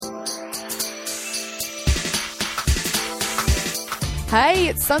Hey,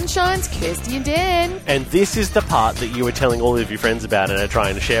 it's Sunshine's Kirsty and Dan. And this is the part that you were telling all of your friends about and are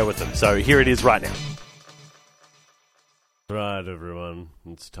trying to share with them. So here it is right now. Right, everyone.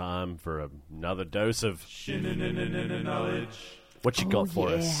 It's time for another dose of knowledge. What you got for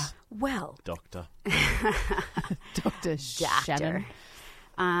us? Well, Doctor. Dr. Shannon.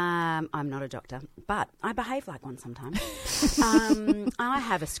 I'm not a doctor, but I behave like one sometimes. I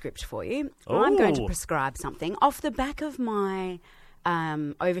have a script for you. Oh. I'm going to prescribe something off the back of my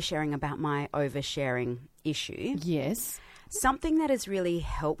oversharing about my oversharing issue. Yes. Something that has really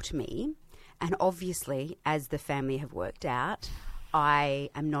helped me, and obviously, as the family have worked out, I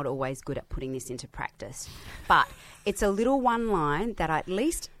am not always good at putting this into practice. But it's a little one line that I at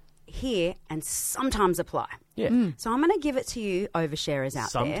least hear and sometimes apply. Yeah. So I'm going to give it to you, oversharers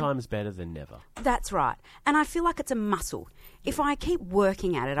out there. Sometimes better than never. That's right. And I feel like it's a muscle. If I keep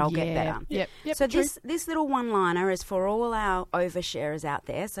working at it, I'll get better. Yep. So true. this little one-liner is for all our oversharers out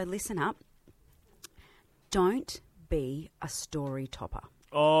there. So listen up. Don't be a story topper.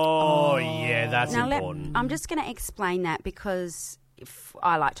 Oh, yeah, that's Now, important. I'm just going to explain that because if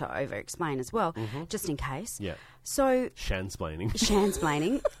I like to over-explain as well, just in case. Yeah. So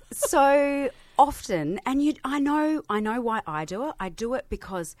Shansplaining. So often, and I know why I do it. I do it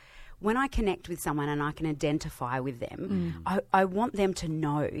because when I connect with someone and I can identify with them, I want them to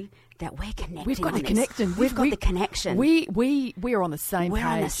know that we're connecting. We've got the connection. We've got the connection. We are on the same page. We're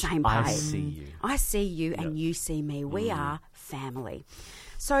on the same page. I see you. I see you and you see me. We are family.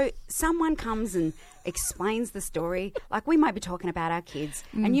 So someone comes and explains the story. Like we might be talking about our kids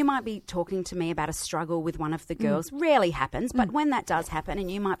and you might be talking to me about a struggle with one of the girls. Rarely happens, but when that does happen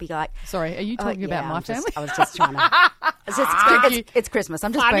and you might be like... Sorry, are you talking about my family? I was just trying to... It's Christmas.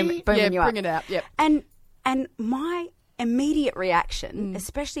 I'm just booming you up. Bring it out. Yep. And my immediate reaction,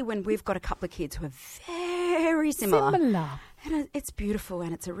 especially when we've got a couple of kids who are very similar. And it's beautiful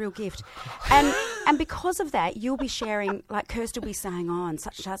and it's a real gift. And because of that, you'll be sharing, like Kirsty will be saying, oh, and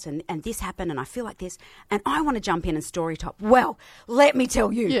such and this happened and I feel like this. And I want to jump in and story top. Well, let me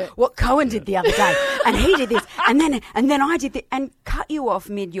tell you what Cohen did the other day. And he did this. And then I did this. And cut you off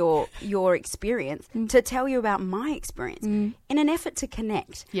mid your experience to tell you about my experience in an effort to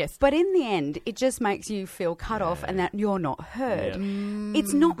connect. Yes. But in the end, it just makes you feel cut off and that you're not heard. Yeah.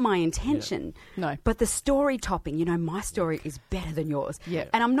 It's not my intention. No. But the story topping, my story is better than yours. Yeah.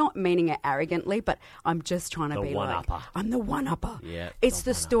 And I'm not meaning it arrogantly, but I'm just trying to The be one-upper. like, I'm the one-upper. Yeah, it's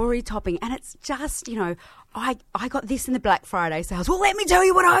the story topping. And it's just, I got this in the Black Friday sales. Well, let me tell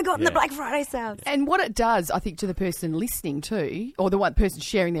you what I got in the Black Friday sales. And what it does, I think, to the person listening too, or the one person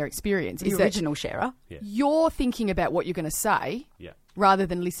sharing their experience, is the original sharer. You're thinking about what you're going to say rather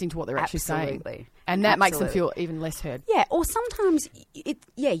than listening to what they're actually saying. And that makes them feel even less heard. Yeah, or sometimes,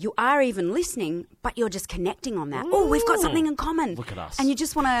 you are even listening, but you're just connecting on that. Oh, we've got something in common. Look at us. And you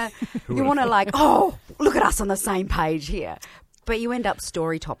just want to, like, oh, look at us on the same page here. But you end up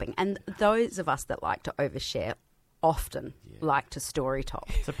story topping. And those of us that like to overshare often like to story top.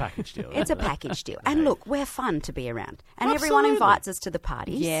 It's a package deal. It's a package deal. And look, we're fun to be around. And Absolutely. Everyone invites us to the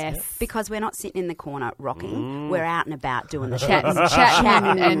parties. Yes. Because we're not sitting in the corner rocking. We're out and about doing the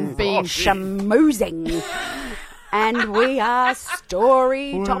Chatting and being schmoozing. And we are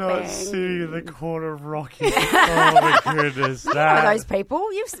story topping. We're not sitting in the corner rocking. Oh, my goodness. You know those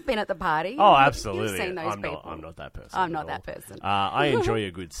people. You've been at the party. Oh, absolutely. You've seen those people. I'm not that person. I'm not that person. I enjoy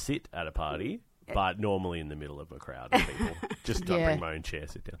a good sit at a party, but normally in the middle of a crowd of people. Just don't bring my own chair,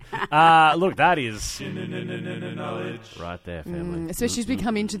 sit down. Look, that is knowledge right there, family. Especially as we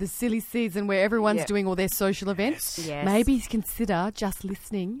come into the silly season where everyone's doing all their social events. Yes. Maybe consider just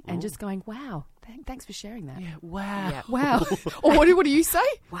listening and just going, wow. Thanks for sharing that. Yeah, wow. Yep. Wow. Or what do you say?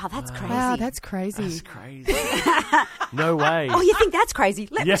 Wow, that's crazy. Wow, that's crazy. That's crazy. No way. Oh, you think that's crazy?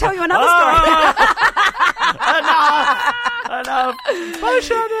 Let me tell you another story. Enough. Bye,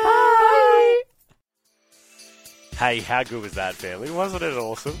 Shannon. Bye. Hey, how good was that, family? Wasn't it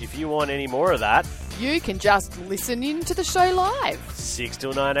awesome? If you want any more of that, You can just listen in to the show live. 6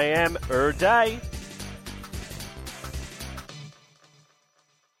 till 9 a.m. er day.